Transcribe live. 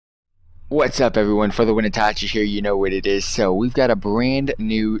What's up, everyone? FTWitachi here. You know what it is. So we've got a brand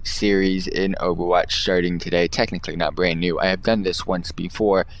new series in Overwatch starting today. Technically not brand new. I have done this once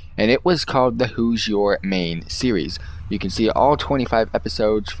before, and it was called the Who's Your Main series. You can see all 25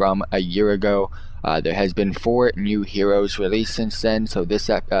 episodes from a year ago. There has been 4 new heroes released since then. So this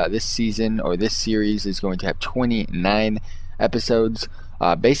season, or this series, is going to have 29 episodes.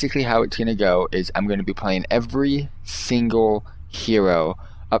 Basically how it's going to go is I'm going to be playing every single hero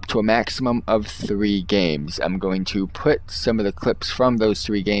up to a maximum of 3 games. I'm going to put some of the clips from those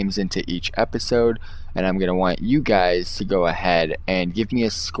 3 games into each episode, and I'm going to want you guys to go ahead and give me a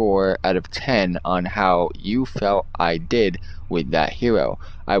score out of 10 on how you felt I did with that hero.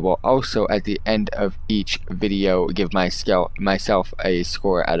 I will also, at the end of each video, give myself a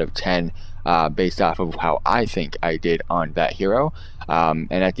score out of 10 based off of how I think I did on that hero.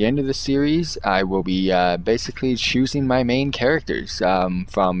 And at the end of the series, I will be basically choosing my main characters,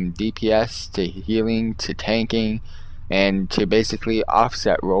 from DPS to healing to tanking, and to basically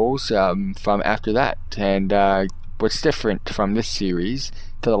offset roles from after that. And what's different from this series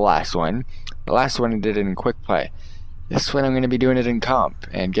to the last one I did it in quick play. This one I'm going to be doing it in comp,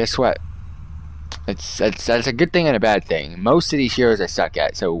 and guess what? That's a good thing and a bad thing. Most of these heroes I suck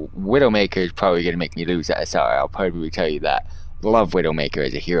at, so Widowmaker is probably going to make me lose at SR. I'll probably tell you that. Love Widowmaker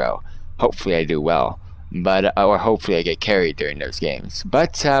as a hero. Hopefully I do well, but or hopefully I get carried during those games.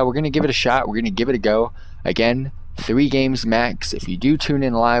 But we're going to give it a shot. We're going to give it a go. Again, 3 games max. If you do tune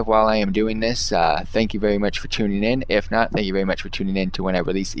in live while I am doing this, thank you very much for tuning in. If not, thank you very much for tuning in to when I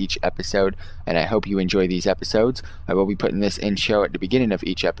release each episode, and I hope you enjoy these episodes. I will be putting this intro at the beginning of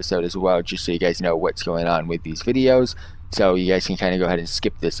each episode as well, just so you guys know what's going on with these videos, so you guys can kind of go ahead and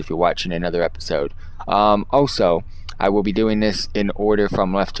skip this if you're watching another episode. Also, I will be doing this in order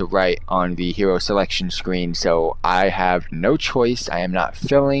from left to right on the hero selection screen, so I have no choice. I am not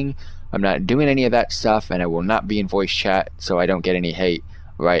filling, I'm not doing any of that stuff, and I will not be in voice chat so I don't get any hate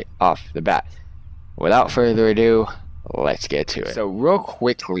right off the bat. Without further ado, let's get to it. So real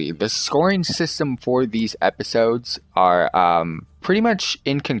quickly, the scoring system for these episodes are pretty much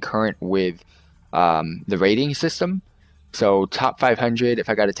in concurrent with the rating system. So top 500, if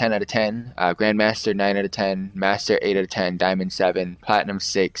I got a 10 out of 10, Grandmaster 9 out of 10, Master 8 out of 10, Diamond 7, Platinum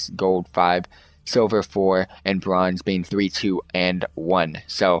 6, Gold 5, Silver 4, and Bronze being 3, 2, and 1.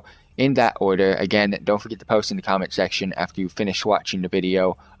 So in that order, again, don't forget to post in the comment section after you finish watching the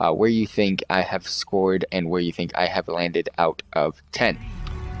video where you think I have scored and where you think I have landed out of 10.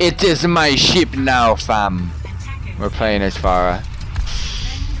 It is my ship now, fam. We're playing as Pharah.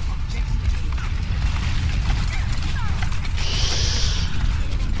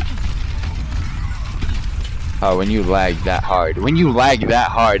 Oh, when you lag that hard.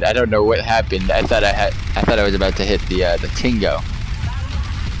 I don't know what happened. I thought I was about to hit the Tingo.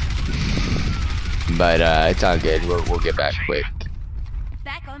 But it's all good. We'll get back quick.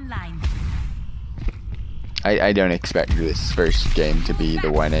 Back online. I don't expect this first game to be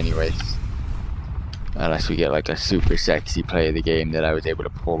the one anyways. Unless we get like a super sexy play of the game that I was able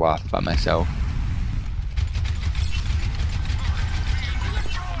to pull off by myself.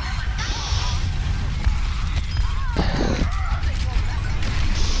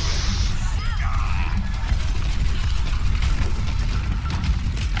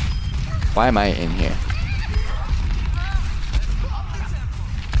 Why am I in here?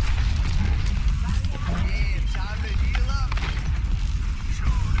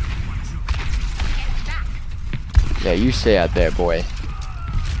 Yeah, you stay out there, boy.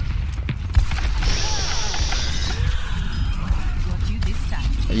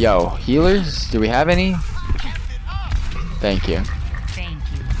 Yo, healers? Do we have any? Thank you.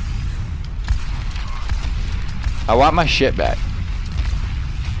 I want my shit back.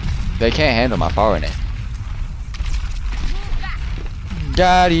 They can't handle my foreigner.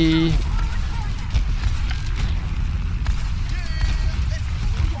 Got-y.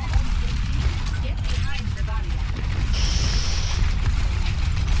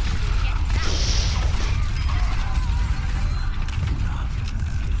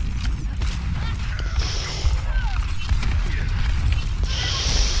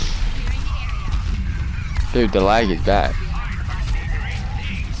 Dude, the lag is bad.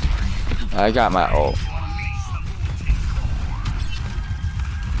 I got my ult.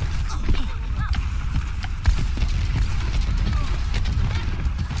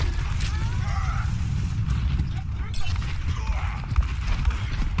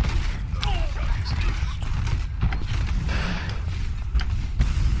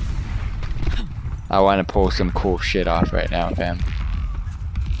 I want to pull some cool shit off right now, fam.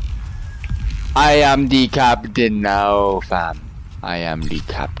 I am the captain now, fam. I am the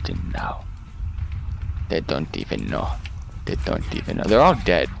captain now. They don't even know. They don't even know. They're all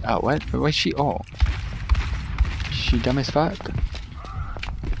dead. Oh, what? Where's she? Oh. Is she dumb as fuck?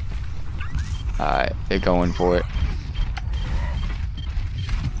 Alright, they're going for it.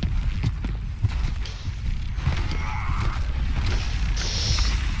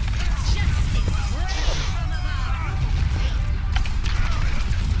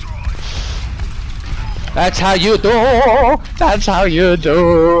 That's how you do. That's how you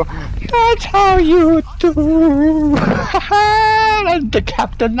do. That's how you do. I'm the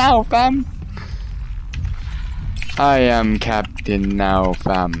captain now, fam. I am captain now,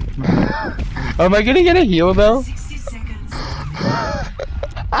 fam. Am I gonna get a heal though? 60 seconds.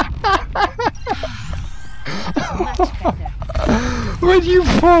 When you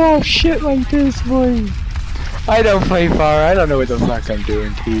pull off shit like this, boy. I don't play Pharah. I don't know what the fuck I'm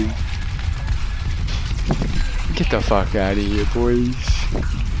doing, team. Get the fuck out of here, boys.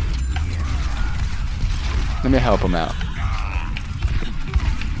 Let me help him out.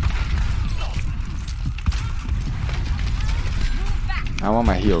 I want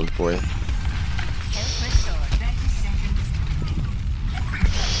my heals, boy.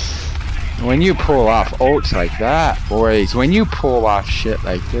 When you pull off ults like that, boys, when you pull off shit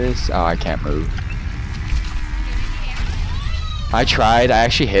like this, oh, I can't move. I tried, I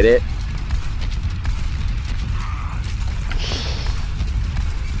actually hit it.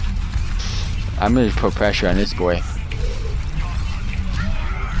 I'm gonna put pressure on this boy.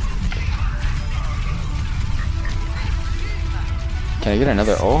 Can I get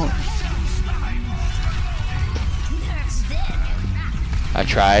another ult? I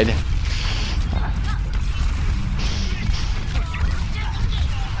tried.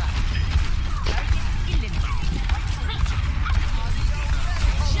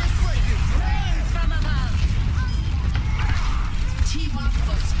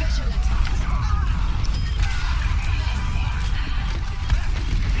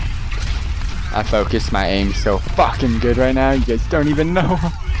 I focus, my aim's so fucking good right now, you guys don't even know.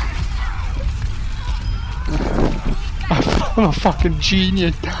 I'm a fucking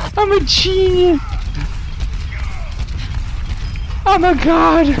genius. I'm a genius. I'm a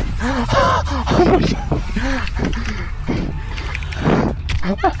god.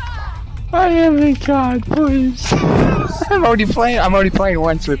 I am a god, please. I'm only playing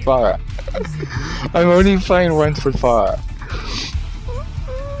once with Pharah. I'm only playing once with Pharah.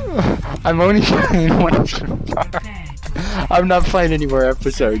 I'm only playing once with Pharah. I'm not playing any more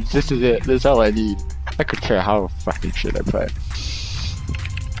episodes. This is it. This is all I need. I could care how fucking shit I play.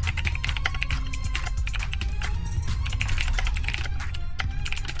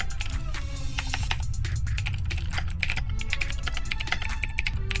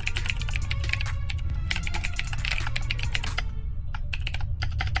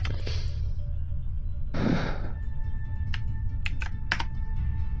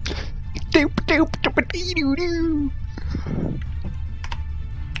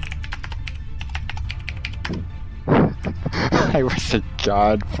 I was a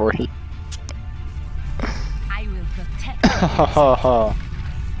god for you. I will protect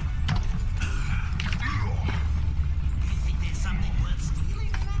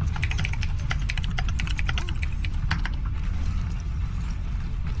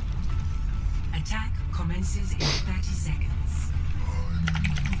Attack commences in 30 seconds.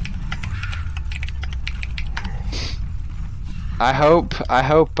 I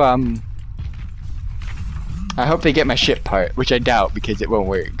hope they get my ship part, which I doubt because it won't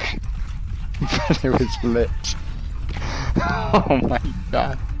work. But it was lit. Oh my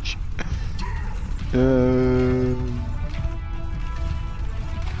gosh.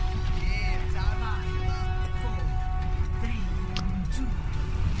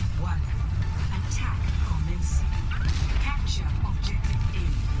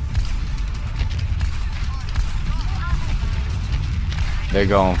 They're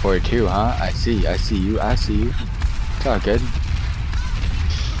going for it too, huh? I see you, I see you. It's all good.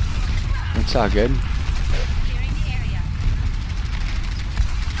 It's all good.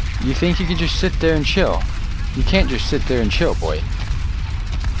 You think you can just sit there and chill? You can't just sit there and chill, boy.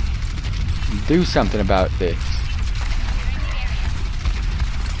 Do something about this.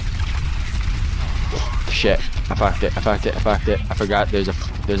 Shit. I fucked it. I forgot there's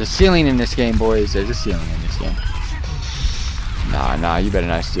a ceiling in this game, boys. There's a ceiling in this game. Nah, you better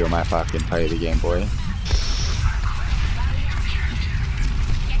not steal my fucking play of the game, boy.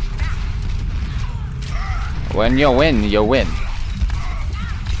 When you win, you win.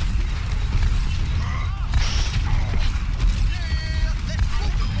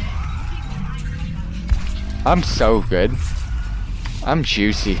 I'm so good. I'm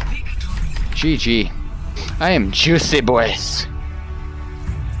juicy. GG. I am juicy, boys.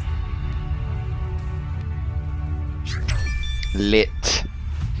 Lit.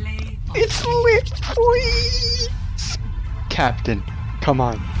 It's lit, boys. Captain, come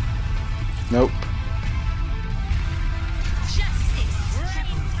on. Nope.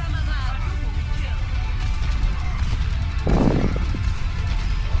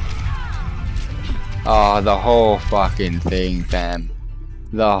 Oh, the whole fucking thing, fam.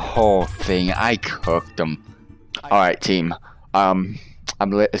 The whole thing. I cooked them. Alright, team. I'm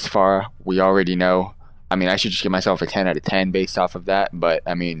lit as far. We already know. I mean, I should just give myself a 10 out of 10 based off of that. But,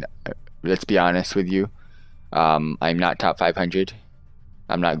 I mean, let's be honest with you. I'm not top 500.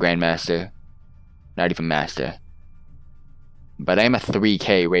 I'm not Grandmaster. Not even Master. But I am a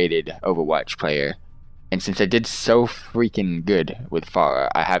 3K rated Overwatch player. And since I did so freaking good with Pharah,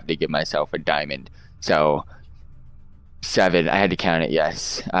 I have to give myself a diamond. So, 7. I had to count it,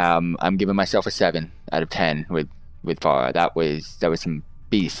 yes. I'm giving myself a 7 out of 10 with Pharah. That was some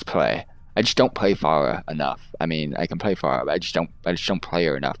beast play. I just don't play Pharah enough. I mean, I can play Pharah, but I just don't play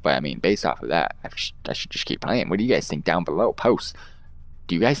her enough. But I mean, based off of that, I should just keep playing. What do you guys think down below? Post.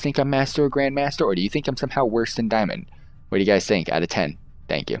 Do you guys think I'm Master or Grandmaster, or do you think I'm somehow worse than Diamond? What do you guys think out of 10?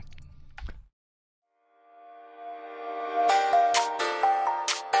 Thank you.